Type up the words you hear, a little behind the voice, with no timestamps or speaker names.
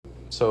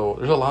So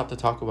there's a lot to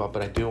talk about,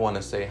 but I do want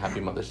to say Happy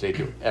Mother's Day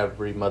to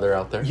every mother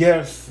out there.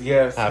 Yes.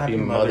 Happy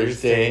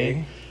Mother's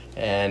Day.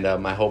 And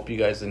I hope you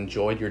guys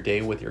enjoyed your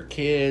day with your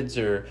kids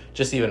or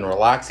just even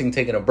relaxing,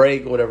 taking a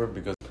break, whatever.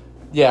 Because,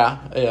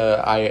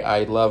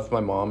 I love my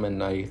mom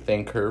and I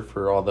thank her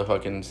for all the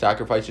fucking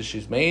sacrifices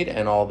she's made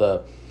and all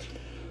the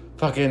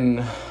fucking,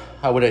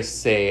 how would I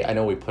say, I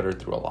know we put her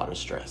through a lot of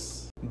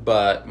stress.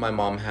 But my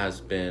mom has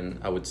been,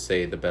 I would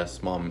say, the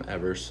best mom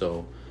ever.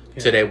 So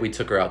today we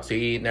took her out to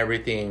eat and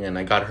everything, and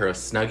I got her a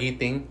Snuggie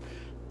thing.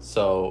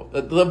 So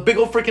the big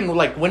old freaking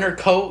like winter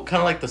coat,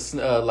 kind of like the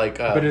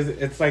but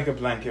it's like a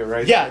blanket,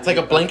 right? Yeah, it's like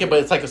a blanket, but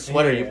it's like a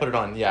sweater. You put it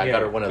on. Yeah, I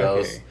got her one of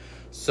those.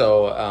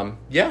 So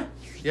it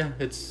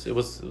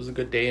was a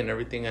good day and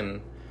everything.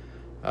 And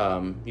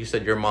you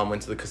said your mom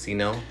went to the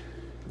casino.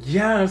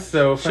 Yeah,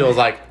 so she was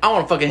like, I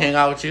want to fucking hang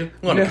out with you. I'm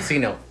going to the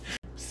casino.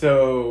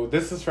 So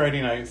this is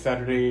Friday night.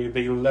 Saturday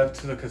they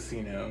left to the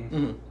casino,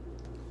 and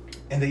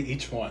they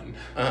each won.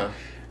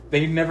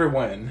 They never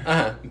win.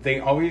 They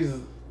always.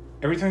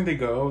 Every time they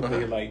go,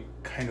 they, like,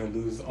 kind of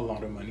lose a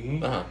lot of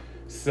money.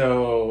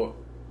 So,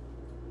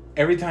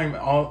 every time,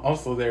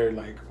 also, they're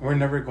like, we're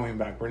never going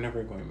back.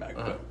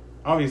 But,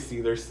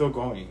 obviously, they're still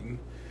going.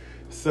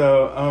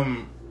 So,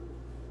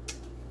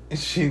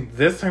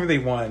 this time they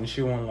won.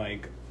 She won,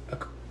 like,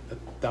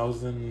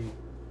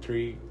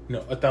 1,033.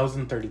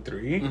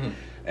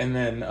 And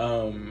then,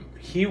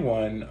 he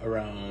won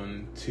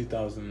around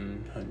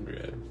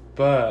 2,100.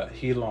 But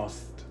he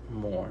lost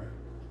more.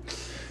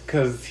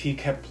 Because he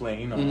kept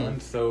playing on,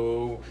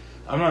 so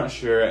I'm not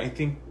sure. I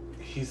think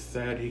he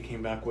said he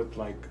came back with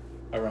like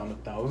around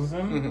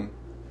 1,000.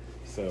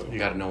 So you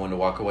gotta know when to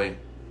walk away.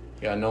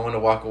 You gotta know when to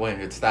walk away.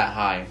 It's that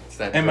high. It's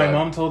that. And my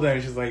mom told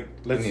her, she's like,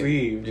 "Let's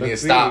leave. You need to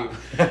stop."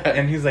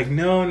 And he's like,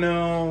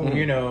 "No,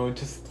 you know,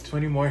 just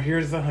 20 more.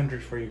 Here's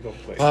 100 for you. Go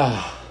play."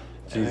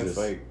 Jesus, it's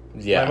like,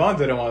 my mom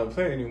didn't want to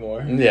play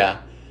anymore. Yeah,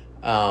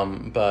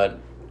 but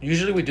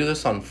usually we do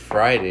this on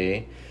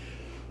Friday.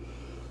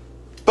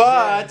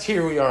 But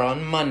here we are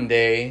on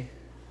Monday.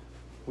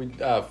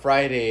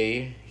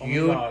 Friday,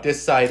 you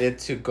decided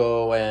to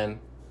go and...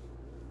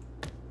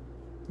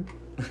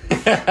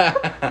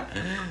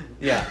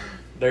 yeah,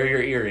 they're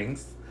your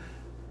earrings.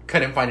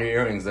 Couldn't find your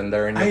earrings and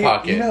they're in your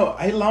pocket. You know,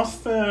 I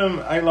lost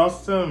them. I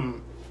lost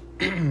them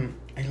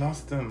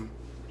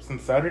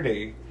since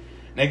Saturday.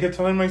 And I kept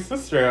telling my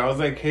sister, I was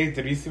like, hey,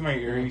 did you see my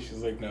earrings?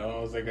 She's like, no.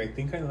 I was like, I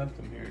think I left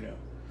them here, no.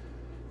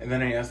 And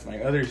then I asked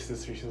my other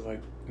sister, she was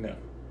like, no.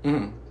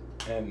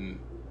 And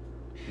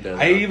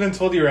I even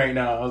told you right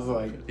now, I was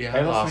like,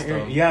 I lost my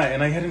earrings. Yeah,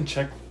 and I hadn't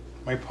checked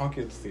my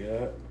pockets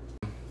yet.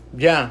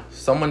 Yeah,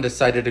 someone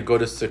decided to go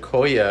to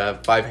Sequoia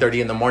at 5:30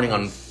 in the morning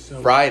on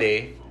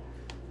Friday.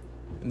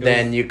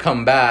 Then you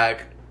come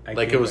back,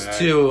 like it was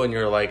 2, and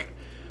you're like,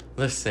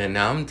 listen,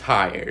 I'm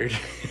tired.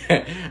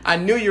 I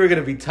knew you were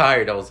going to be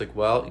tired. I was like,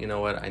 well, you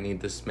know what? I need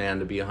this man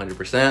to be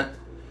 100%.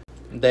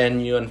 Then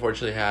you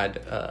unfortunately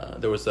had,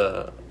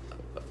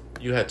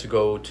 you had to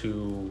go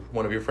to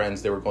one of your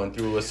friends. They were going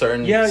through a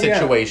certain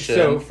situation.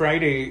 So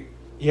Friday,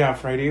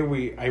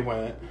 I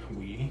went,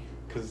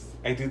 because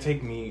I do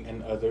take me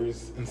and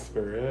others in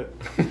spirit.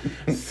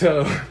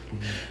 So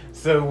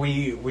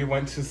we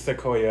went to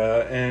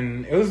Sequoia,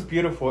 and it was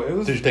beautiful.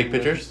 Did you take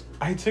pictures?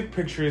 I took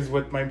pictures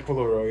with my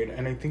Polaroid,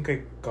 and I think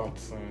I got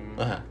some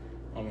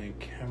on my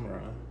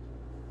camera.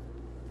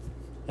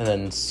 And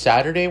then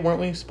Saturday, weren't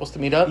we supposed to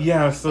meet up?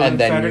 Yeah, so and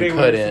then Saturday we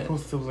were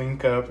supposed to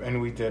link up, and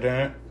we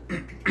didn't.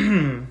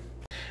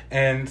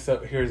 And so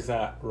here's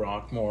that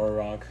rock, Mora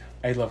Rock.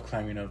 I love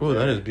climbing up there. Oh,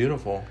 that is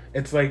beautiful.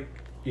 It's like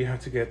you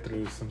have to get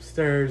through some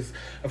stairs.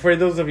 For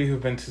those of you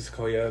who've been to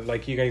Sequoia,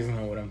 like, you guys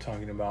know what I'm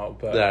talking about.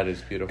 But that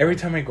is beautiful. Every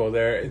time I go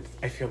there,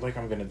 I feel like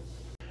I'm gonna.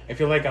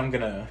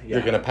 Yeah.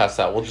 You're gonna pass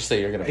out. We'll just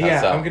say you're gonna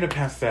pass out. Yeah, I'm gonna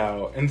pass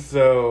out. And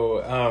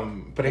so,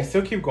 but I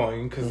still keep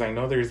going because I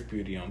know there's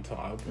beauty on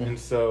top. And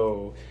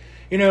so,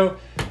 you know,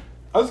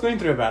 I was going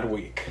through a bad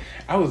week.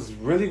 I was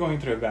really going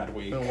through a bad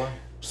week. Oh, wow.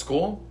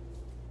 School?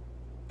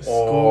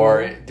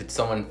 Or did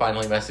someone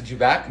finally message you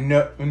back?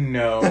 No, and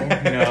no.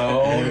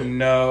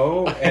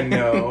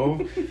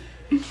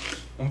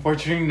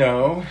 Unfortunately,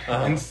 no.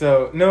 And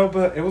so, no,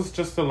 but it was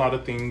just a lot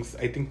of things.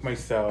 I think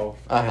myself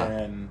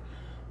and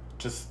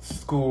just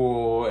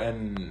school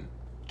and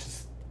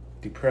just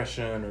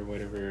depression or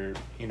whatever,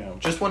 you know.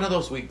 Just one of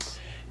those weeks.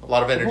 A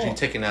lot of energy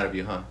taken out of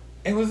you, huh?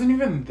 It wasn't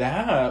even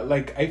that.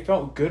 Like, I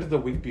felt good the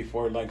week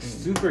before, like,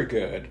 super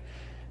good.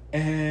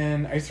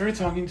 And I started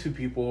talking to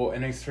people,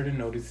 and I started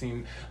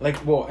noticing,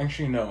 like, well,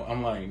 actually, no,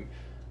 I'm lying.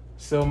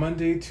 So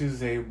Monday,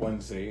 Tuesday,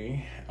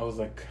 Wednesday, I was,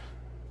 like,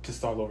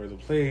 just all over the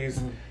place.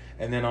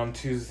 And then on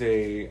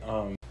Tuesday,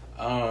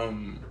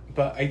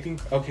 but I think,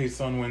 okay,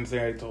 so on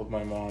Wednesday, I told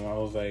my mom, I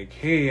was like,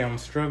 hey, I'm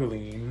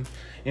struggling.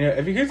 You know,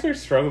 if you guys are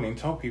struggling,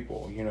 tell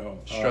people, you know.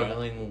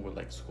 Struggling with,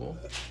 like, school?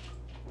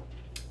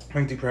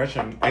 My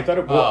depression. I thought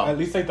at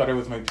least I thought it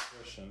was my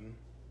depression.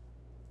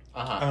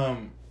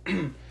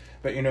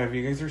 But, you know, if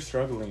you guys are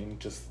struggling,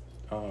 just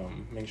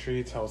make sure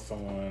you tell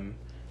someone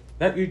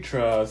that you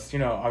trust. You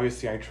know,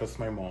 obviously I trust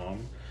my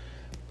mom.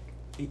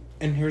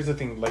 and here's the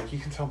thing, like, you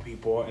can tell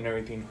people and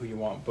everything who you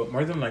want, but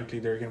more than likely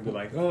they're gonna be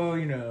like, oh,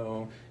 you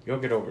know, you'll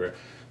get over it.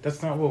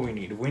 That's not what we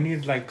need. We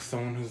need, like,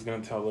 someone who's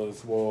gonna tell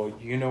us, well,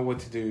 you know what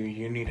to do,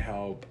 you need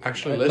help.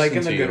 Actually like, listen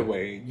in to a good you.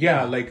 way.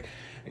 Yeah, like,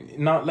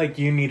 not like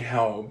you need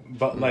help,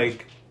 but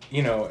like,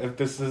 you know, if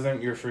this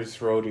isn't your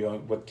first rodeo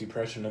with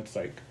depression, it's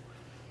like,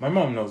 my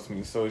mom knows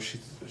me, so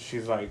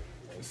she's like,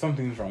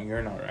 something's wrong,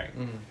 you're not right.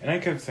 And I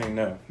kept saying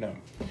no. And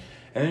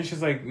then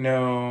she's like,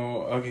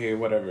 no, okay,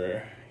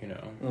 whatever, you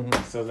know.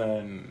 So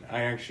then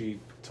I actually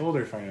told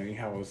her finally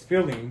how I was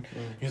feeling.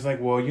 She's like,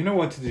 well, you know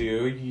what to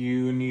do.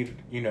 You need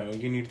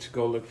to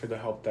go look for the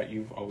help that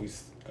you've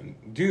always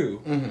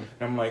do. And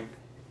I'm like,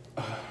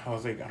 I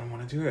was like, I don't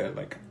want to do it.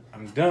 Like,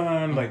 I'm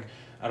done. Like,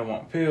 I don't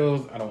want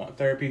pills. I don't want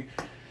therapy.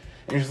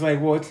 And she's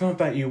like, well, it's not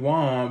that you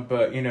want,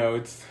 but, you know,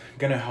 it's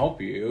going to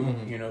help you,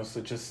 you know,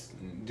 so just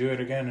do it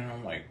again. And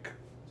I'm like,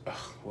 ugh,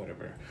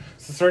 whatever.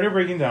 So started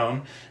breaking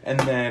down, and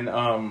then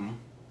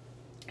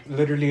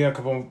literally a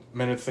couple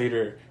minutes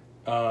later,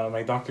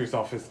 my doctor's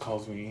office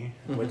calls me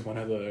with one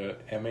of the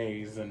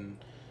MAs, and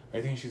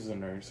I think she's a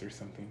nurse or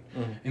something.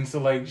 And so,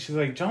 like, she's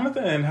like,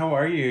 Jonathan, how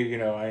are you? You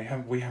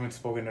know, we haven't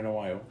spoken in a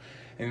while.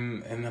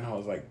 And then I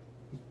was like,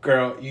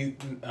 girl, you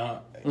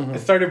I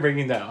started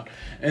breaking down.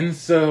 And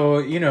so,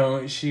 you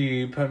know,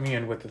 she put me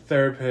in with a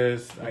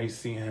therapist. I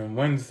see him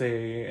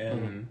Wednesday,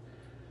 and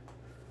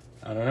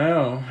I don't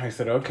know. I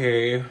said,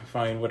 okay,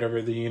 fine,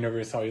 whatever the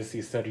universe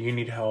obviously said, you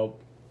need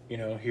help, you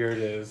know, here it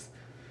is.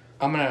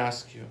 I'm gonna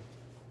ask you,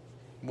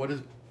 what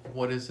is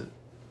it?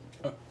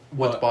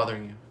 What's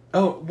bothering you?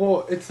 Oh,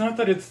 well, it's not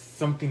that it's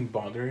something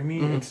bothering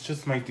me. It's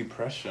just my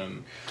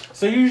depression.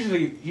 So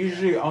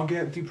usually I'll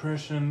get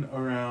depression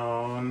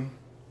around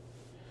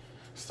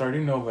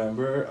starting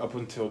November up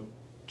until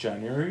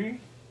January.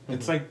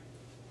 It's like,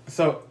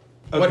 so.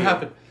 Okay. What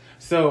happened?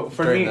 So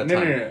for During me,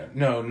 that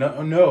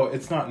no,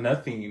 it's not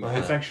nothing.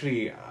 It's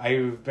actually,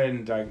 I've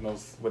been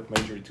diagnosed with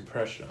major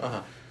depression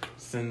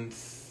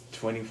since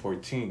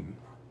 2014.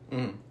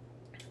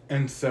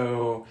 And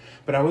so,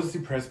 but I was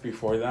depressed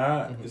before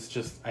that. It's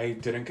just, I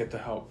didn't get the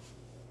help.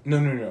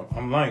 No,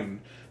 I'm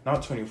lying.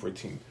 Not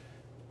 2014.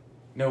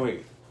 No,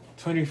 wait,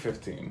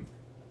 2015.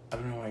 I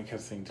don't know why I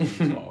kept saying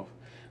 2012.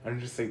 I'm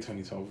just say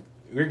 2012.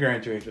 We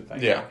graduated that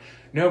year.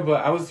 No,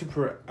 but I was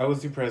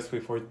depressed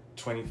before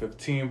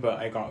 2015, but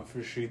I got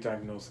officially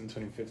diagnosed in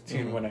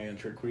 2015 when I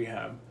entered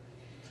rehab.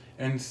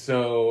 And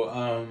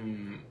so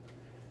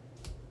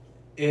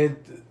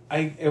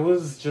it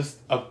was just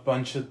a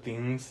bunch of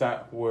things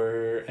that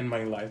were in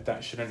my life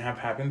that shouldn't have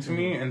happened to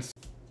me. And so,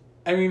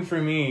 I mean, for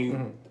me,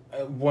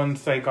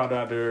 once I got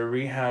out of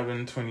rehab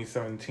in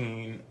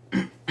 2017,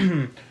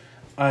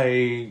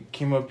 I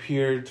came up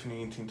here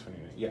 2018,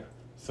 2019. Yeah.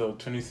 So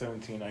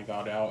 2017 I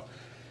got out,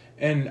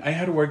 and I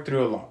had worked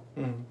through a lot.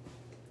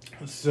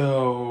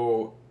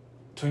 So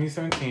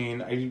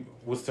 2017 I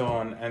was still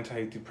on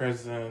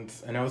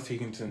antidepressants, and I was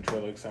taking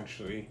Centrelix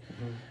actually,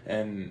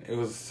 and it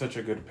was such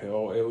a good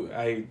pill.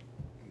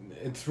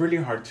 It's really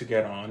hard to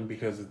get on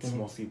because it's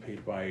mostly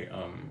paid by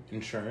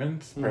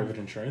insurance, private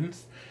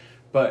insurance.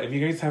 But if you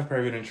guys have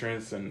private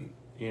insurance and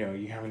you know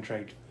you haven't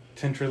tried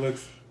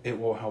Centrelix, it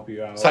will help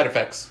you out. Side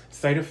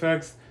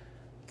effects,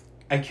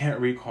 I can't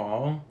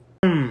recall.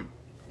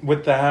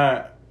 With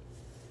that,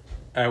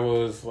 I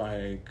was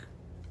like,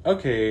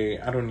 okay,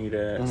 I don't need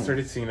it.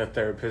 Started seeing a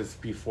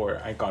therapist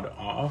before I got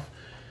off.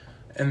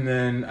 And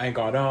then I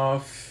got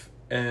off,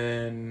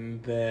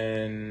 and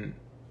then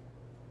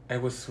I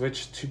was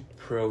switched to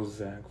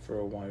Prozac for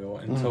a while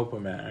and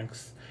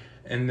Topamax.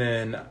 And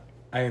then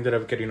I ended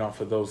up getting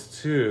off of those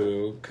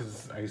too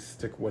because I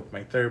stick with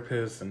my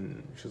therapist,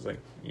 and she was like,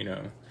 you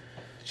know,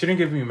 she didn't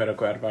give me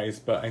medical advice,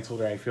 but I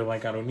told her I feel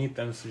like I don't need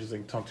them. So she's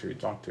like, talk to your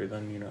doctor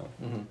then, you know.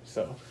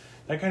 So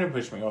that kind of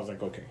pushed me. I was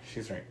like, okay,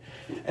 she's right.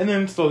 And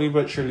then slowly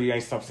but surely I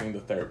stopped seeing the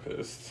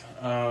therapist.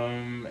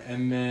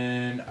 And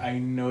then I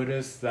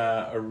noticed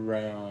that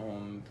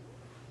around,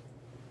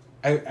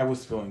 I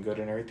was feeling good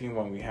and everything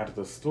when we had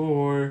the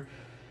store.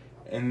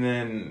 And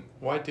then...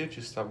 Why did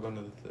you stop going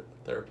to the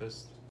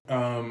therapist?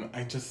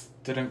 I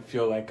just didn't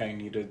feel like I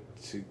needed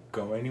to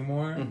go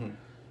anymore.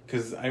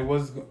 Because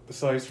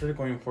I started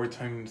going 4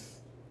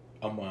 times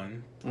a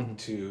month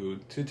to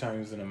 2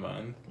 times in a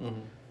month.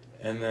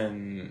 And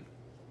then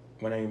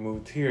when I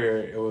moved here,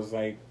 it was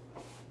like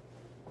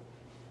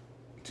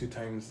 2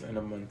 times in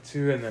a month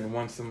too, and then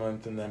once a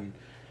month, and then,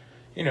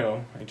 you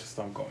know, I just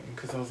stopped going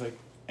because I was like,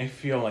 I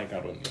feel like I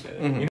don't need it.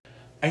 You know?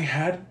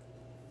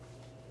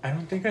 I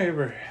don't think I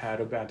ever had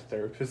a bad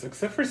therapist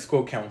except for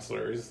school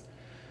counselors.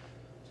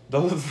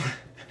 Those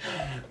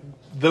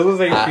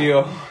I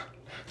feel...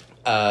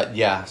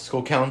 Yeah,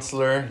 school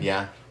counselor,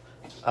 yeah.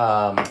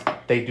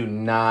 They do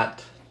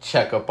not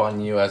check up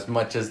on you as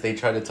much as they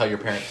try to tell your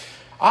parents.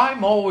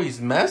 I'm always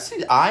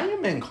messy. I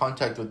am in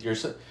contact with your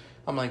son.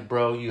 I'm like,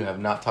 bro, you have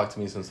not talked to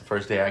me since the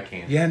first day I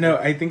came. Yeah, no,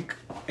 I think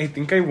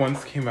I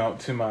once came out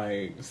to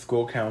my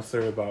school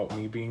counselor about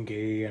me being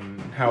gay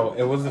and how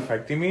it was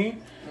affecting me.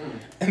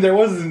 And there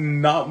was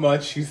not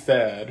much she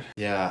said.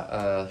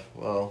 Yeah,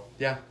 well,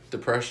 yeah,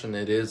 depression,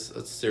 it is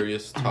a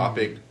serious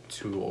topic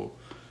to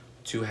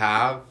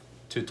have,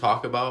 to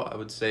talk about, I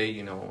would say,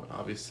 you know,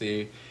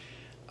 obviously,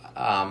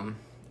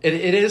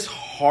 it is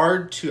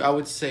hard to, I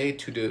would say,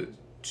 to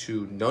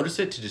notice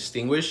it, to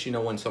distinguish, you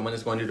know, when someone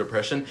is going through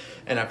depression.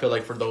 And I feel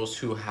like for those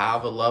who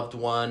have a loved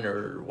one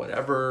or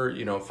whatever,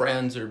 you know,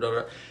 friends or blah,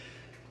 blah,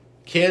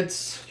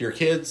 kids, your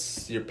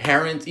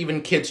parents,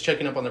 even kids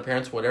checking up on their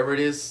parents, whatever it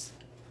is,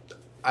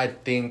 I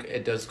think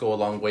it does go a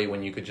long way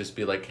when you could just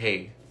be like,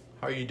 hey,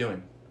 how are you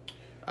doing?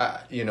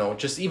 You know,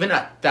 just even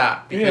at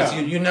that, because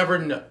you never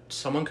know,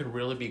 someone could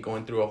really be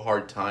going through a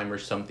hard time or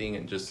something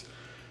and just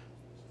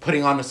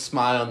putting on a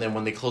smile, and then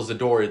when they close the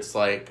door, it's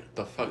like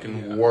the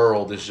fucking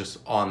world is just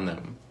on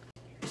them.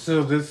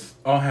 So this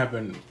all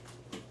happened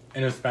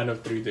in a span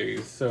of 3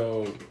 days.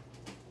 So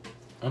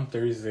on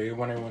Thursday,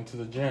 when I went to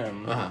the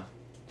gym,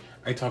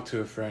 I talked to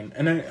a friend,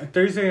 and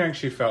Thursday I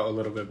actually felt a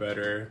little bit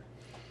better.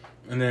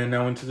 And then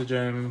I went to the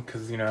gym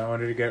because, you know, I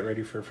wanted to get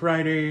ready for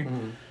Friday.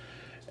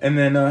 And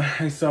then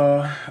I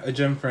saw a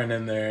gym friend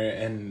in there,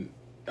 and,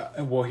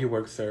 well, he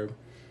works there.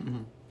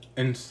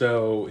 And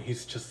so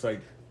he's just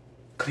like,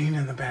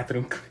 cleaning the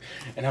bathroom.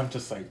 And I'm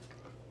just like,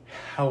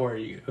 how are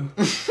you?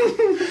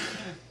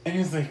 And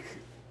he's like,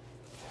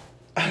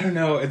 I don't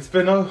know, it's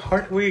been a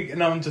hard week.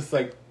 And I'm just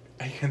like,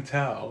 I can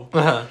tell.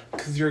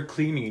 Because you're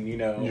cleaning, you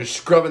know. You're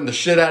scrubbing the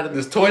shit out of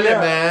this toilet,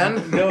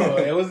 man. No,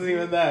 it wasn't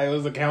even that. It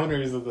was the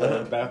counters of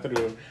the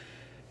bathroom.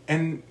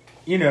 And,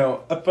 you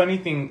know, a funny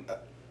thing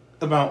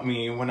about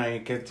me when I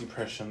get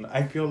depression,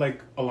 I feel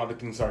like a lot of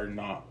things are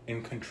not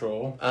in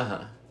control.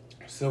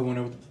 So one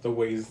of the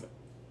ways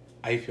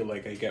I feel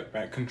like I get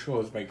back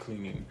control is by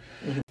cleaning.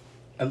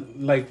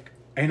 Like,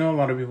 I know a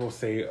lot of people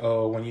say,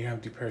 oh, when you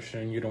have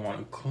depression, you don't want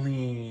to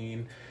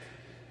clean.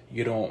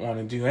 You don't want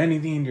to do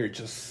anything. You're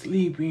just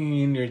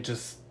sleeping. You're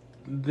just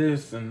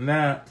this and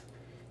that.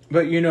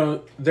 But, you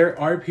know, there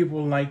are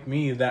people like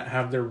me that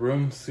have their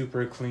room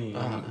super clean.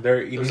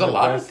 They're eating There's a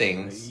lot of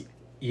things.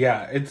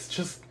 Yeah, it's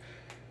just...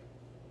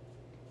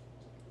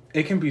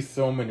 It can be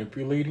so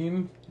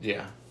manipulating.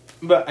 Yeah.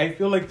 But I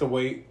feel like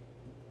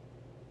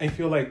I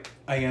feel like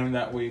I am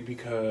that way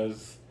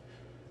because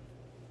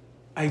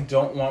I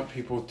don't want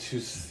people to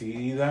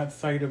see that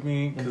side of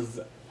me, because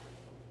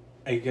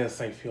I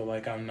guess I feel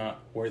like I'm not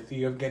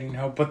worthy of getting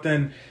help. But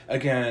then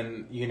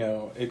again, you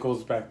know, it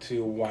goes back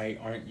to, why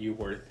aren't you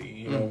worthy?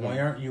 You know, why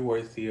aren't you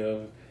worthy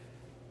of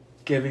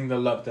giving the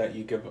love that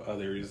you give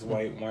others?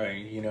 Why,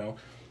 you know?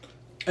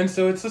 And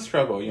so it's a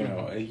struggle, you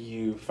know,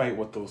 you fight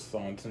with those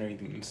thoughts and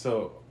everything.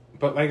 So,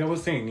 but like I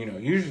was saying, you know,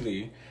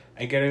 usually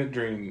I get it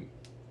during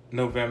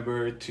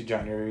November to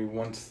January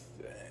once.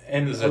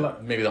 And is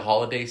it maybe the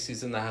holiday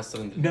season that has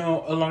something?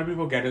 No, a lot of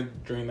people get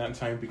it during that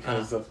time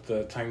because of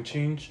the time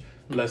change.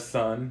 Less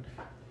sun,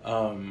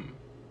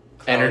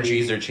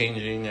 energies are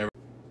changing.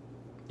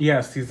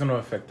 Yeah, seasonal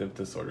affective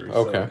disorder.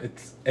 Okay.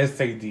 So it's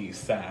SAD,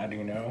 sad,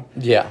 you know?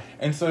 Yeah.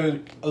 And so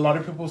a lot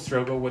of people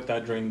struggle with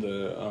that during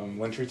the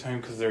winter time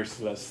because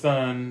there's less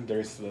sun,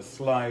 there's less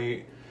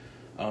light,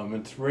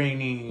 it's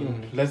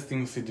raining, less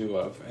things to do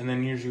of. And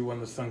then usually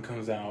when the sun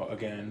comes out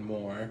again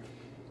more,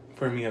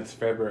 for me it's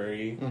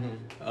February,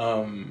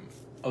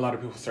 a lot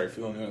of people start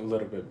feeling a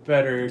little bit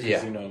better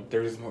because, you know,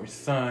 there's more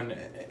sun.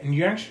 And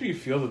you actually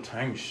feel the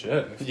time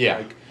shift. Yeah.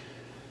 Like,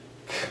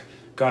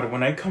 God,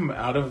 when I come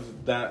out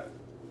of that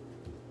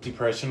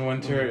depression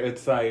winter,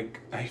 it's like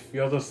I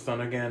feel the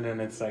sun again,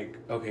 and it's like,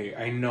 okay,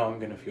 I know I'm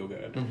going to feel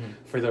good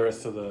for the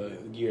rest of the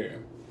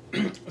year.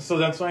 So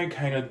that's why I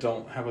kind of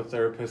don't have a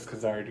therapist,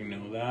 because I already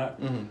know that.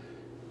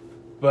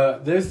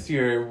 But this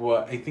year,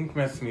 what I think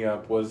messed me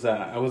up was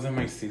that I was in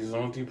my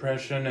seasonal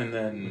depression, and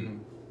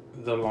then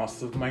the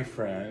loss of my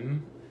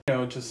friend, you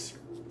know, just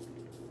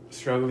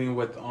struggling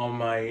with all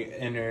my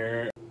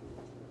inner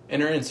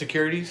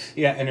insecurities.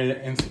 Yeah, inner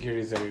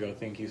insecurities. There we go.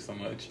 Thank you so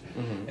much.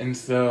 And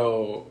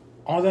so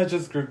all that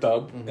just grouped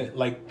up, it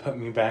like put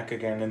me back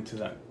again into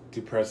that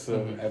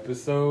depressive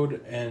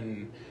episode,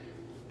 and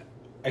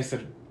I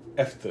said,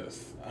 F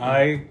this.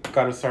 I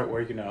gotta start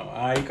working out.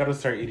 I gotta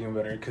start eating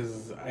better,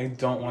 because I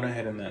don't want to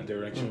head in that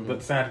direction.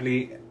 But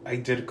sadly, I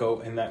did go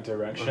in that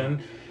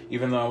direction,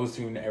 even though I was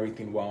doing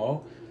everything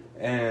well.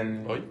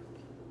 And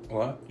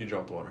what? You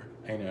dropped water.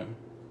 I know.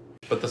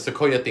 But the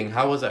Sequoia thing,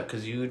 how was that?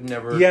 Because you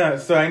never... Yeah,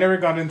 so I never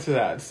got into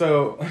that.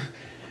 So...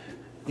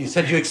 You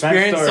said you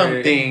experienced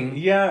something.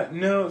 Yeah,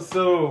 no,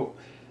 so...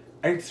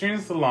 I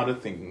experienced a lot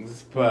of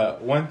things,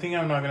 but one thing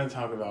I'm not going to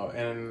talk about,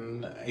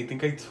 and I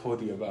think I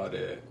told you about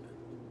it.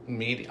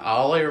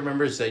 All I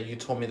remember is that you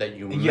told me that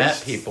you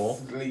met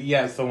people.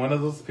 Yeah, so one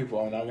of those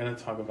people, I'm not going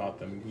to talk about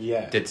them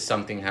yet. Did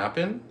something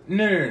happen?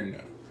 No.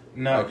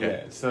 Not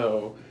yet.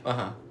 So,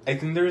 I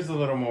think there's a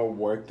little more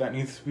work that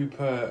needs to be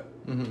put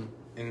in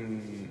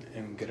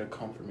and get a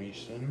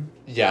confirmation.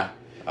 Yeah.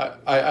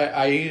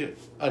 I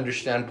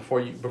understand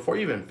before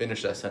you even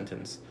finish that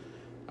sentence.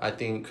 I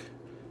think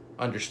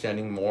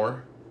understanding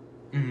more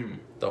Mm-hmm.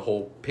 the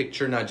whole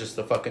picture, not just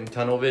the fucking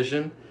tunnel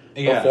vision,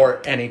 Yeah.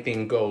 before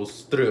anything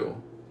goes through.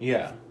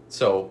 Yeah.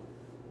 So,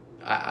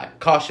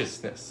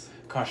 cautiousness.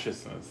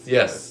 Cautiousness.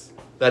 Yes.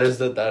 That is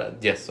that.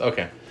 Yes.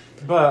 Okay.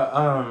 But,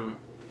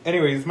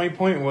 anyways, my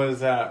point was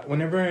that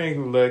whenever I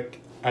look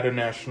at a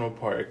national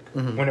park,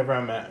 Mhm. whenever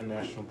I'm at a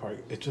national park,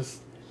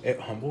 it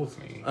humbles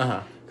me.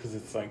 Uh-huh. Because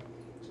it's like,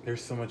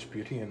 there's so much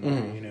beauty in there,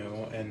 Mhm. you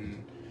know?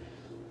 And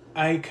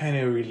I kind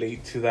of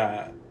relate to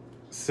that.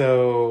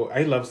 So,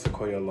 I love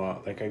Sequoia a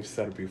lot, like I've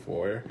said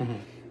before. Mhm.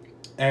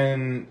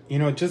 And, you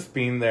know, just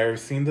being there,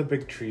 seeing the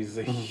big trees,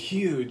 the Mhm.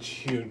 huge,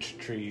 huge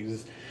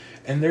trees.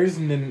 And there's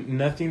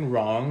nothing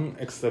wrong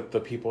except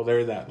the people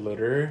there that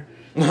litter.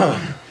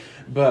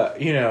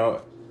 But, you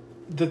know,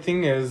 the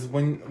thing is,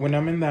 when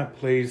I'm in that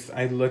place,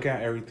 I look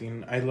at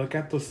everything. I look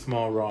at the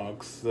small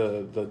rocks,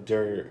 the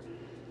dirt,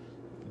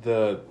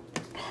 the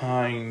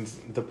pines,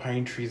 the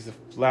pine trees, the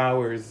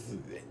flowers,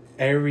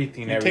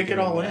 everything. You take it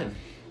all in.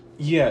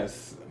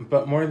 Yes,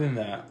 but more than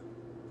that,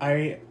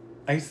 I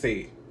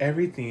say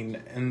everything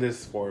in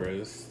this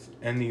forest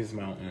and these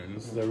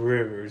mountains, the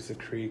rivers, the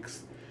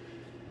creeks,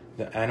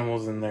 the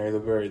animals in there, the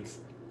birds,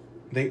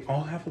 they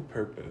all have a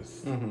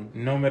purpose.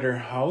 Mm-hmm. No matter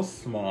how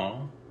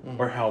small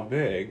or how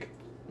big,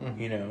 Mm-hmm.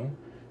 you know,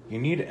 you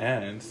need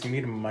ants, you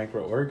need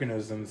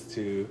microorganisms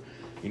to,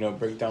 you know,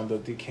 break down the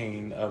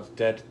decaying of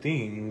dead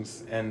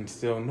things, and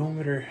still, no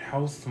matter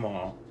how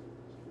small,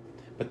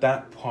 but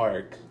that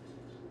park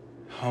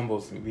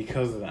humbles me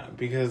because of that,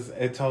 because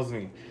it tells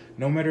me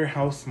no matter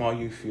how small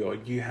you feel,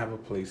 you have a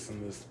place in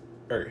this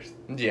earth.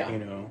 Yeah. You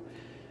know,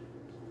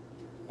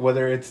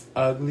 whether it's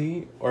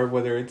ugly or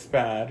whether it's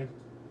bad,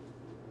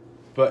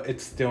 but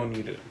it's still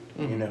needed.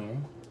 Mm-hmm. You know,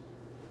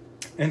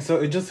 and so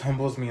it just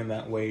humbles me in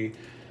that way.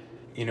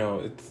 You know,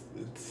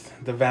 it's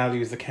the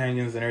values, the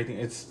canyons, and everything.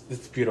 It's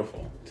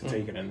beautiful to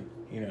take it in.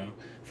 You know,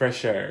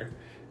 fresh air.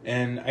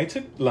 And I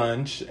took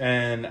lunch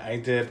and I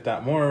did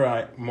that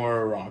Mora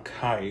Rock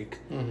hike.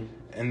 Mm-hmm.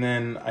 And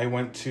then I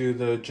went to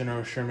the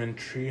General Sherman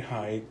tree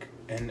hike,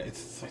 and I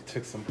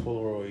took some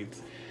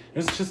Polaroids. It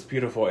was just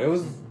beautiful. It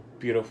was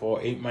beautiful.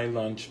 Ate my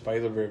lunch by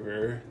the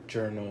river,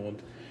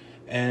 journaled,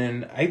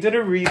 and I did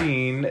a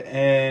reading.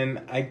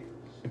 And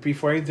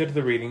before I did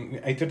the reading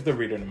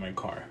in my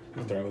car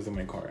after I was in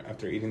my car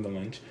after eating the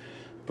lunch.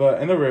 But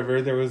in the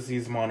river there was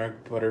these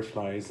monarch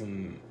butterflies,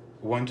 and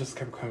one just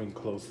kept coming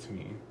close to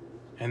me,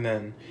 and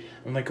then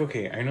I'm like,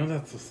 okay, I know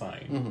that's a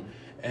sign. Mm-hmm.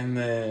 And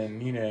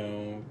then, you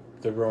know,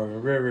 the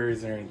roaring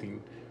rivers and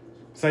everything.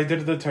 So I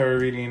did the tarot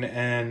reading,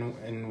 and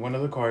in one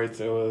of the cards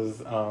it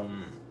was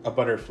a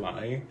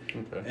butterfly.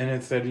 Okay. And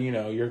it said, you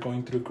know, you're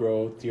going through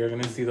growth, you're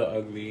going to see the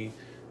ugly,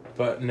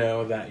 but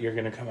know that you're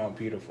going to come out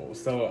beautiful.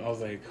 So I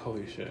was like,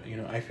 holy shit, you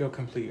know, I feel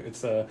complete.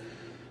 It's a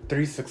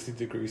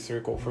 360-degree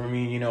circle for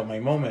me, you know, my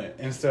moment.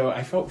 And so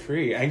I felt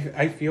free.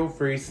 I feel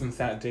free since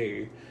that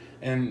day.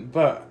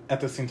 But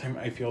at the same time,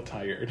 I feel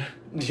tired.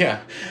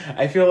 Yeah.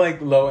 I feel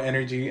like low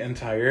energy and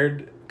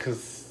tired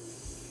because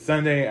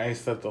Sunday I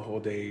slept the whole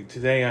day.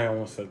 Today I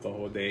almost slept the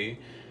whole day.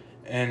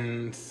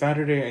 And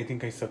Saturday I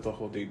think I slept the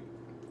whole day.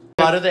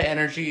 A lot of the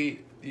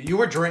energy, you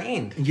were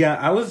drained. Yeah,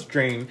 I was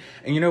drained.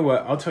 And you know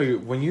what? I'll tell you,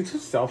 when you do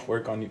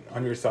self-work on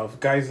yourself,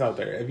 guys out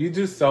there, if you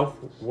do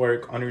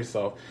self-work on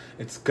yourself,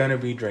 it's gonna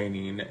be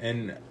draining.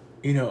 And,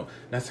 you know,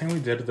 last time we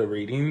did the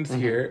readings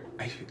here,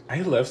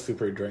 I left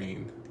super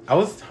drained. I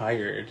was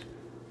tired.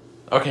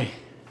 Okay.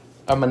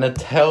 I'm going to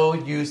tell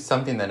you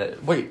something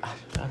that... Wait, I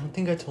don't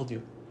think I told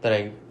you that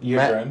I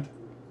met friend?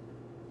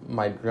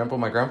 my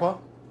grandpa?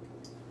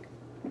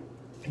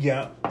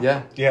 Yeah.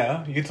 Yeah.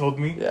 Yeah, you told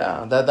me.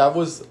 Yeah, that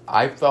was...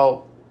 I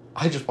felt...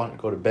 I just wanted to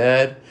go to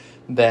bed.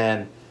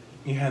 Then...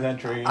 You had that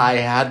dream. I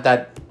had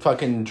that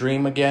fucking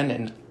dream again.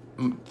 And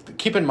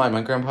keep in mind,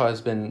 my grandpa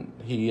has been...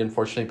 He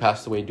unfortunately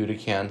passed away due to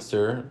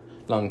cancer.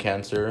 Lung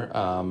cancer.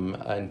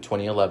 In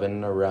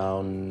 2011,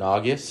 around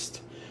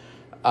August.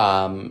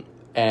 And...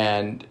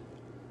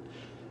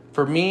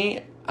 For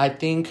me, I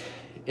think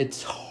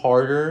it's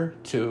harder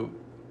to...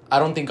 I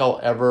don't think I'll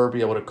ever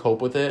be able to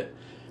cope with it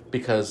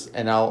because...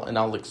 And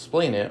I'll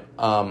explain it.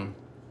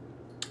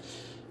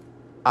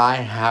 I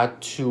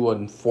had to,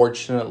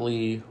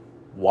 unfortunately,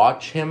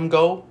 watch him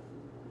go.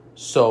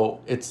 So,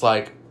 it's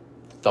like...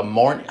 The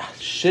morning...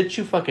 Shit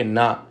you fucking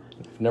not.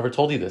 I've never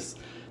told you this.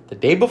 The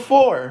day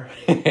before...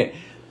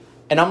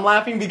 and I'm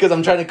laughing because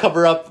I'm trying to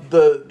cover up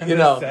the... And you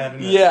the know...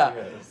 sadness, Yeah.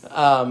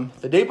 yes.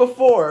 The day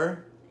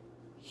before...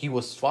 He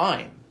was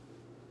fine.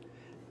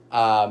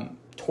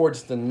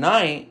 Towards the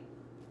night,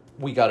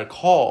 we got a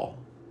call.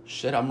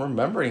 Shit, I'm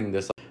remembering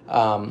this.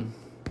 The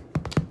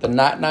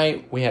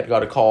night we had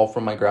got a call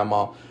from my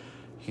grandma.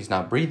 He's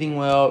not breathing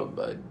well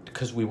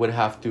because we would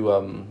have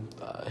to.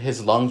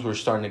 His lungs were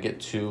starting to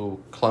get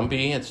too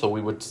clumpy, and so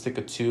we would stick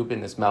a tube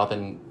in his mouth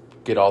and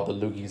get all the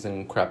loogies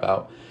and crap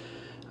out.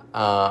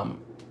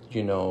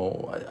 You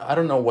know, I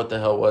don't know what the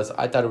hell it was.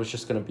 I thought it was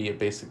just gonna be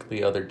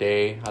basically other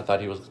day. I thought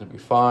he was gonna be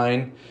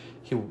fine.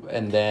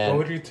 And then... What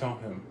would you tell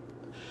him?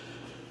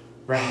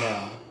 Right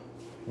now.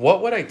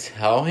 What would I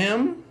tell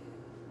him?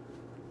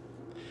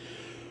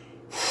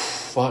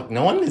 Fuck,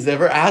 no one has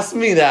ever asked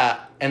me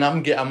that, and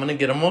I'm gonna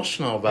get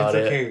emotional about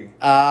It's it. okay.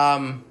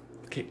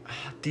 Okay.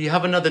 Do you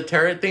have another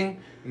tarot thing?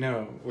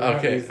 No, we're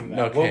not using that.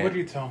 Okay. What would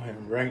you tell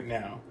him right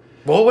now?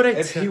 What would I?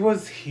 If he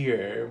was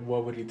here,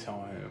 what would you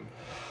tell him?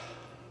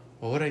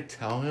 What would I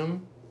tell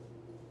him?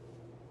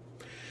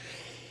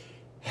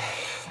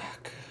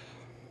 Fuck.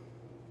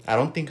 I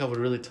don't think I would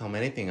really tell him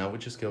anything. I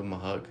would just give him a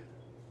hug.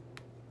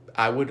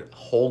 I would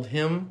hold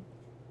him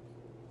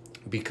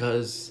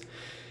because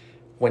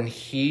when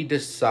he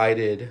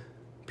decided,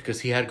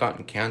 because he had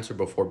gotten cancer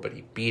before, but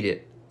he beat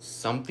it,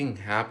 something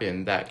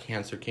happened. That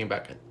cancer came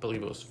back, I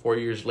believe it was 4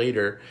 years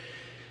later.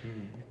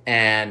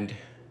 And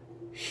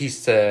he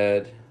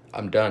said,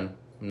 I'm done.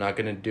 I'm not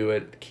going to do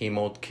it.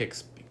 Chemo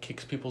kicks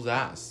people's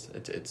ass.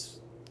 It's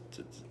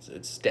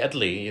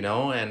deadly, you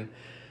know?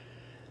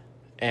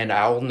 And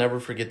I'll never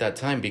forget that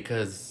time,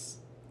 because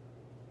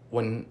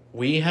when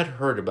we had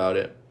heard about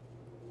it,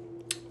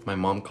 my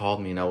mom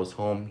called me and I was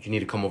home. You need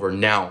to come over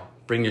now.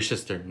 Bring your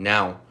sister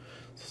now.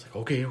 So I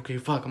was like, okay,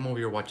 fuck. I'm over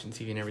here watching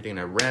TV and everything. And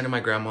I ran to my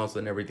grandma's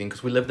and everything,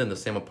 because we lived in the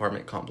same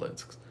apartment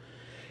complex.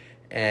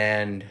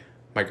 And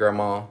my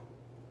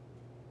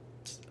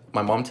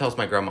mom tells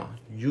my grandma,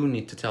 you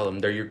need to tell them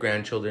they're your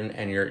grandchildren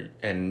and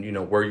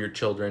we're your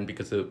children,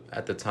 because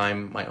at the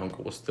time my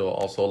uncle was still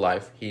also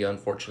alive. He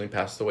unfortunately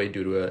passed away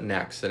due to an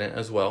accident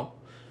as well.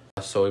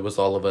 So it was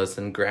all of us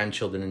and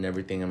grandchildren and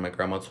everything. And my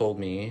grandma told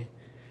me,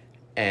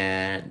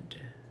 and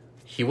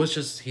he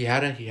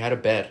had a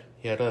bed.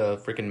 He had a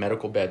freaking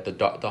medical bed.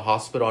 The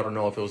hospital, I don't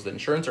know if it was the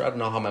insurance or I don't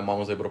know how my mom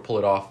was able to pull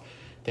it off.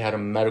 They had a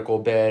medical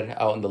bed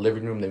out in the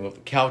living room. They moved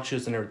the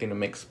couches and everything to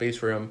make space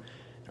for him.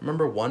 I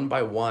remember one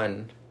by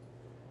one,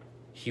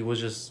 he was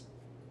just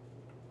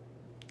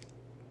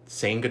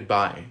saying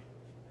goodbye.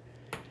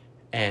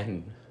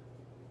 And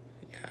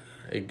yeah,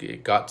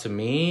 it got to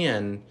me,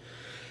 and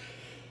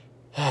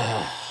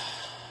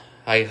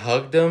I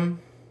hugged him,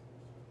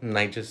 and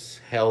I just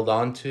held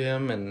on to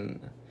him,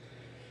 and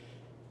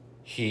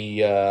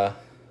he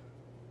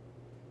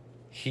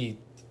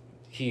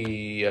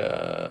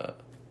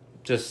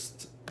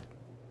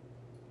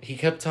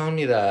kept telling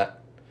me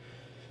that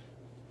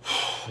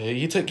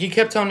he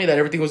kept telling me that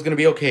everything was going to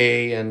be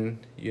okay,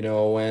 and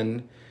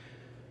and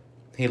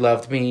he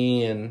loved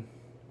me, and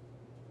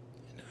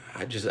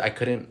I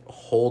couldn't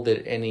hold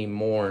it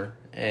anymore.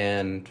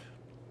 And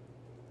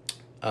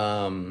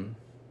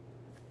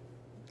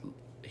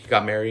he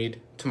got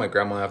married to my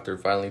grandma after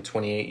finally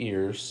 28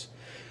 years.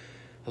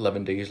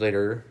 11 days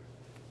later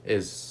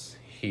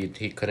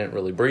he couldn't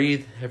really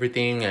breathe,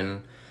 everything,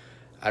 and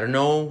I don't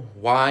know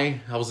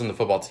why. I was in the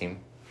football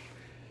team,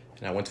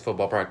 and I went to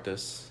football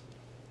practice,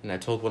 and I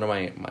told one of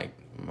my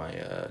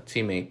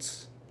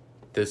teammates,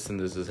 this and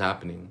this is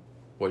happening.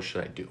 What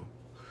should I do?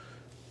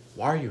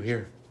 Why are you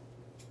here?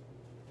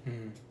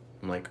 I'm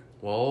like,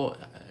 well,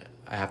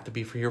 I have to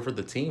be here for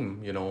the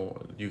team.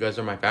 You guys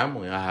are my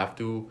family. I have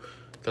to.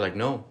 They're like,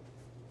 no,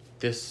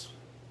 this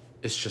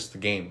is just the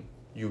game.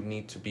 You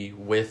need to be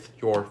with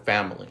your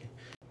family.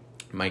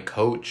 My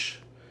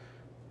coach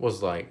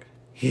was like,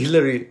 he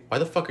literally, why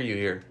the fuck are you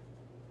here?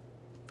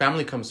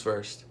 Family comes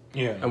first.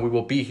 Yeah. And we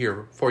will be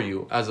here for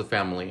you as a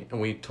family,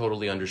 and we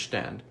totally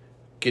understand.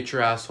 Get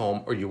your ass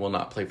home or you will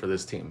not play for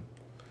this team.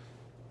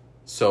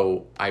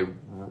 So I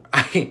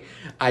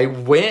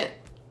went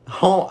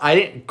home. I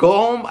didn't go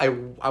home.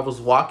 I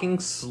was walking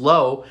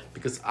slow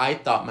because I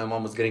thought my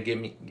mom was going to get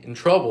me in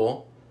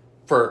trouble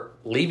for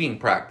leaving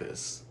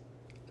practice.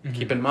 Mm-hmm.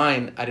 Keep in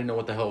mind, I didn't know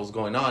what the hell was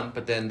going on,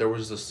 but then there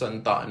was a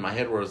sudden thought in my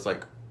head where it's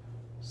like,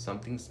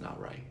 something's not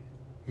right.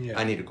 Yeah.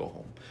 I need to go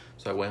home.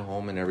 So I went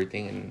home and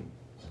everything, and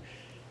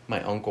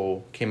my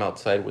uncle came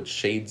outside with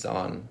shades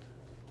on,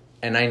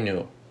 and I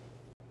knew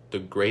the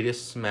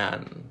greatest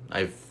man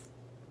I've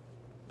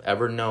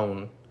ever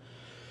known,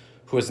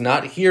 who is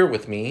not here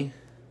with me.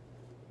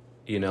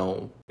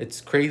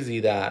 It's crazy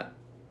that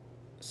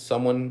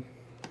someone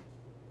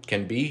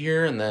can be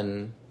here and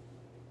then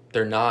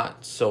they're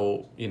not.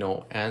 So,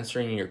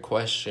 answering your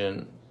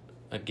question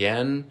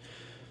again,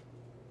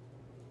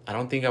 I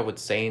don't think I would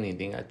say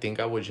anything. I think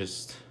I would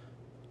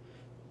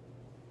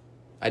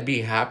I'd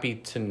be happy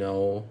to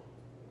know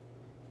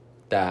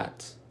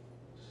that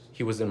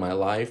he was in my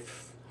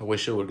life. I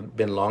wish it would have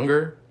been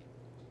longer,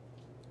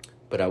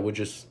 but I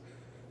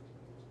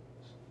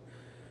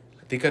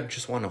think I'd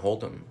just want to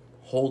hold him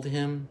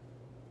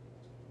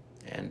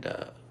and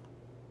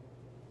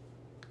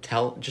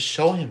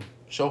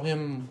show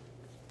him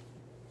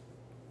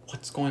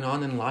what's going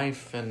on in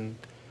life, and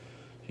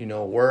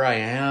where I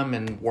am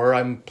and where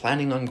I'm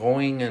planning on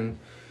going, and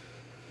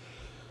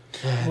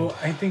well,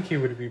 I think he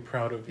would be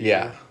proud of you.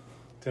 Yeah,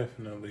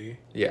 definitely.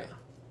 Yeah.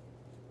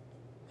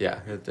 I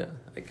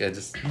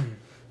just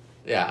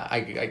yeah,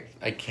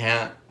 I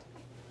can't,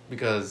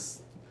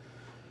 because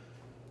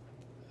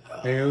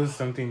maybe it was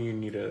something you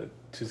needed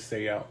to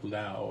say out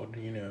loud,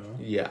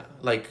 Yeah,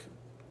 like,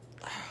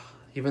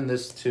 even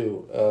this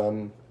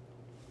too.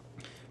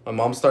 My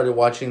mom started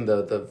watching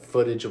the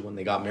footage of when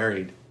they got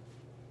married.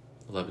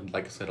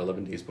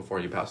 11 days before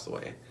he passed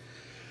away.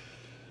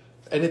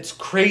 And it's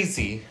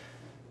crazy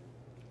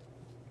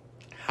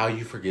how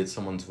you forget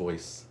someone's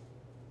voice.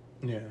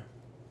 Yeah.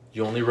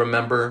 You only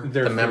remember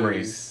Their the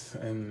memories.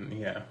 face, and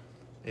yeah.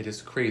 It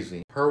is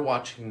crazy. Her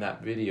watching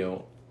that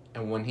video,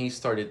 and when he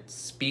started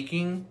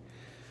speaking,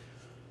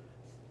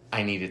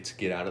 I needed to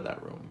get out of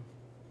that room.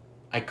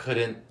 I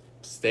couldn't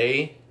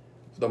stay.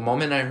 The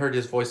moment I heard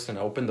his voice and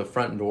I opened the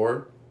front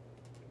door,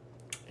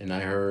 and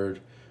I heard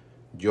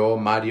Yo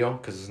Mario,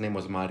 because his name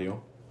was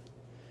Mario,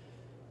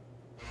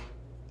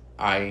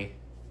 I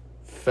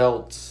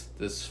felt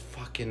this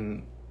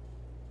fucking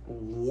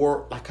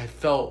like I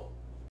felt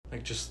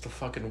like just the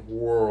fucking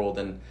world,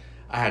 and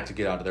I had to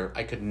get out of there.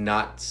 I could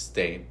not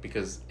stay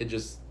because it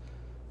just,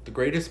 the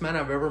greatest man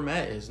I've ever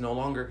met is no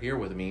longer here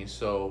with me.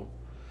 So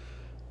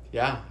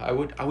yeah, I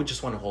would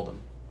just want to hold him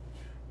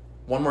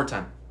one more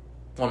time,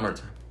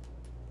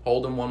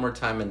 hold him one more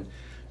time, and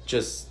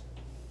just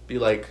be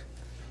like,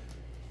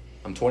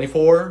 I'm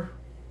 24,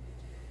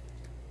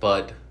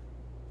 but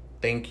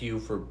thank you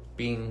for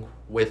being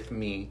with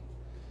me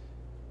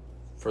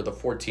for the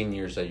 14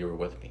 years that you were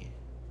with me.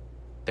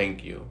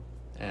 Thank you.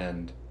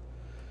 And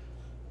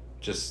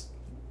just,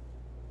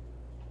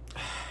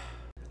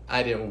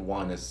 I didn't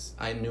want to,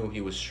 I knew he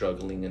was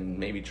struggling and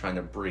maybe trying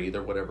to breathe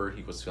or whatever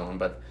he was feeling,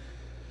 but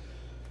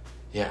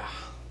yeah.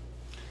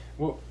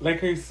 Well,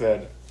 like I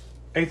said,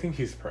 I think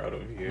he's proud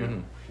of you,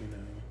 Mm-hmm. you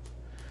know,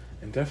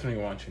 and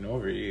definitely watching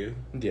over you.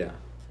 Yeah.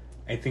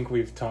 I think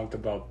we've talked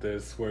about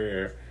this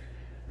where,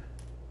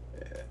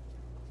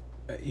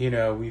 you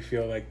know, we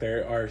feel like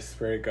there are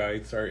spirit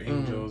guides, our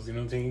angels, you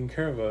know, taking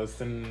care of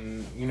us.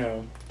 And, you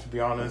know, to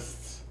be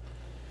honest,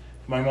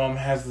 my mom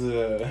has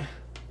the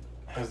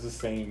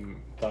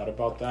same thought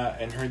about that,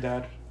 and her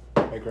dad,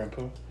 my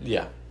grandpa.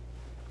 Yeah.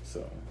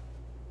 So.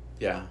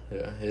 Yeah.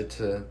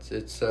 It's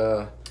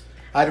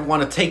I didn't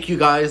want to take you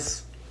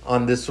guys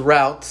on this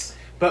route.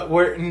 But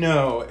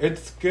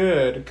it's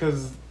good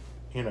because,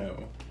 you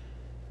know,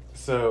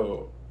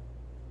 so.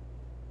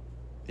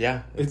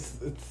 Yeah. It's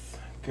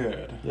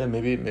good. Yeah,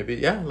 maybe,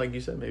 yeah, like you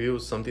said, maybe it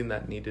was something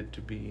that needed to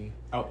be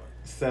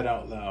said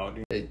out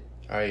loud. Let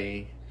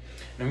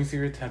me see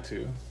your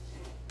tattoo.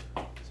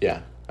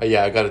 Yeah,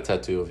 I got a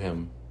tattoo of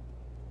him.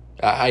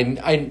 I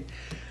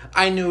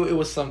knew it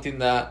was something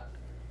that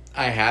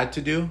I had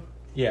to do.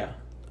 Yeah.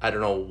 I don't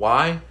know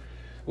why.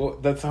 Well,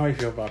 that's how I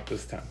feel about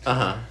this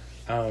tattoo.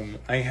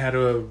 I had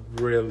a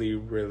really,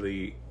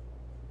 really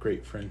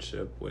great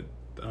friendship with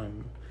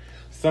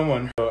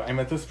someone. So I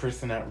met this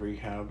person at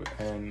rehab,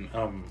 and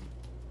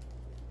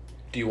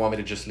do you want me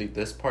to just leave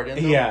this part in,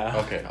 though?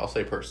 Yeah. Okay, I'll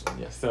say person,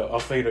 yes. So I'll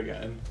say it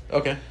again.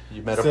 Okay.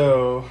 You met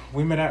So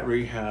we met at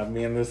rehab,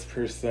 me and this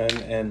person,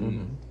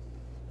 and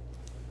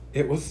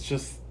it was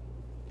just,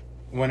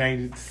 when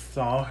I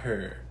saw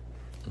her,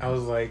 I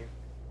was like,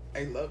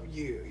 I love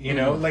you. You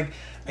know, like,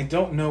 I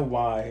don't know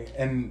why.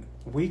 And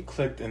we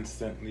clicked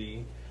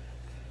instantly.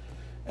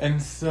 And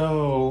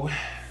so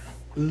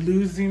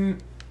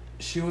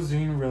she was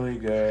doing really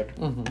good,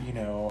 you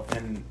know,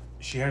 and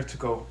she had to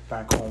go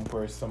back home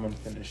for some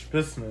unfinished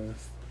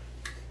business.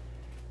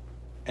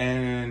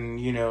 And,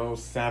 you know,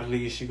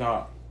 sadly, she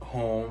got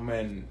home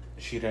and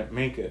she didn't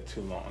make it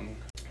too long.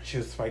 She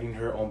was fighting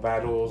her own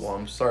battles. Well,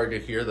 I'm sorry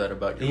to hear that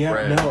about your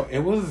friend. Yeah, no, it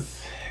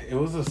was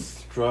a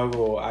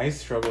struggle. I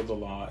struggled a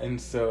lot.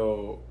 And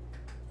so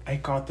I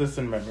got this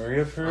in memory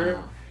of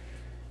her.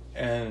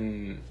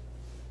 And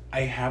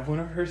I have one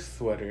of her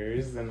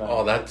sweaters, and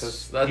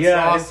that's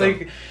yeah,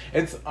 awesome.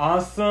 It's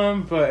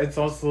awesome, but it's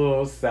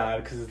also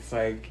sad because it's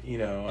like, you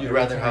know, you'd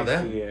rather have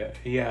that.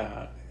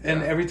 Yeah,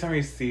 and every time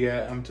I see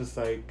it, I'm just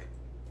like,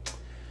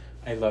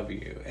 I love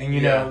you, and you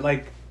know,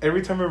 like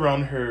every time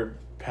around her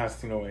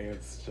passing away,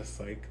 it's just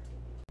like,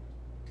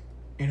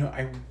 you know,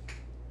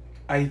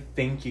 I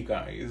thank you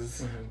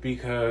guys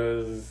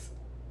because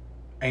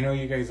I know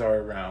you guys are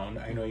around.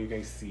 I know you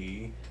guys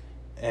see,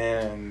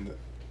 and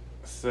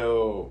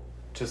so.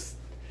 Just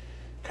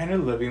kind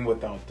of living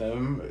without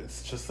them,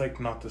 it's just like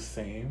not the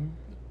same.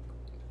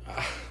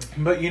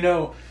 But you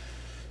know,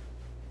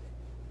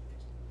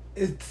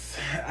 tell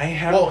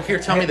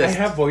me this. I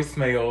have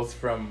voicemails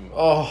from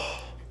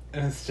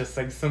and it's just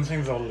like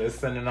sometimes I'll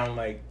listen and I'm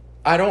like,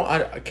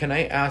 can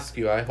I ask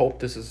you, I hope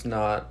this is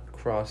not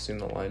crossing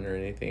the line or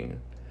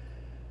anything,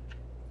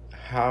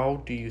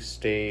 how do you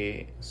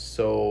stay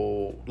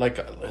so like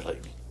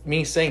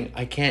me saying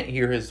I can't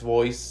hear his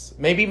voice?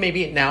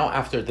 Maybe now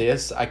after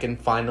this I can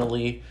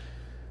finally,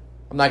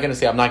 I'm not gonna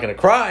say I'm not gonna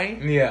cry,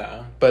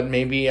 but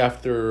maybe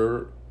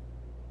after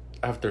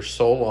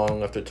so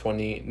long, after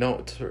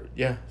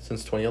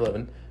since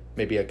 2011,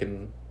 maybe I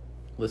can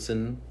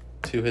listen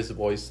to his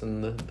voice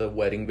in the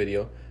wedding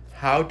video.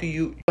 How do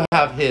you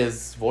have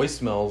his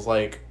voicemails?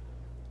 Like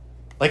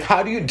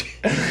how do you do,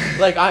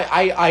 like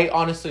I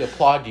honestly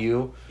applaud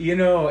you. You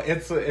know,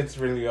 it's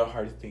really a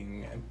hard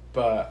thing,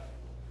 but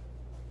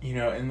you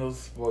know, in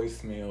those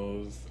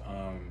voicemails,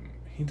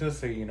 he does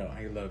say, you know,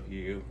 I love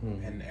you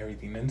and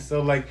everything. And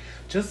so, like,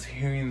 just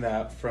hearing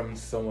that from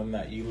someone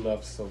that you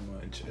love so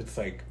much, it's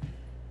like,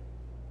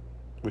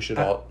 we should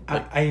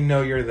I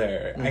know you're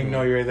there. I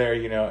know you're there,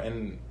 you know,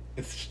 and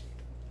it's,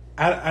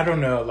 I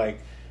don't know, like,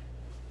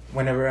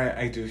 whenever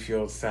I do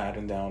feel sad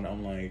and down,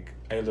 I'm like,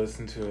 I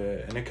listen to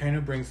it and it kind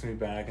of brings me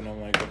back, and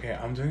I'm like, okay,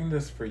 I'm doing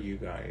this for you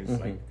guys.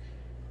 Mm-hmm. Like,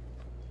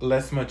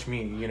 less much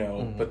me, you know,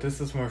 Mm-hmm. but this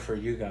is more for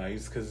you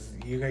guys because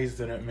you guys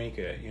didn't make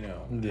it, you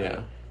know.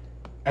 Yeah.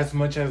 As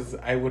much as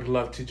I would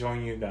love to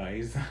join you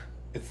guys,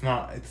 it's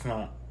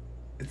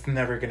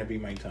never going to be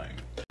my time.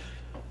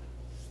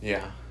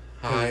 Yeah.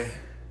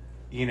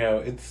 You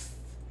know,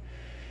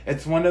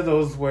 it's one of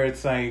those where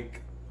it's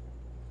like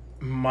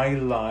my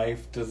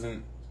life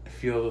doesn't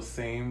feel the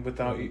same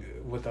without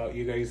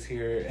you guys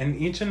here, and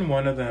each and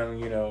one of them,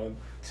 you know,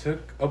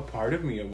 took a part of me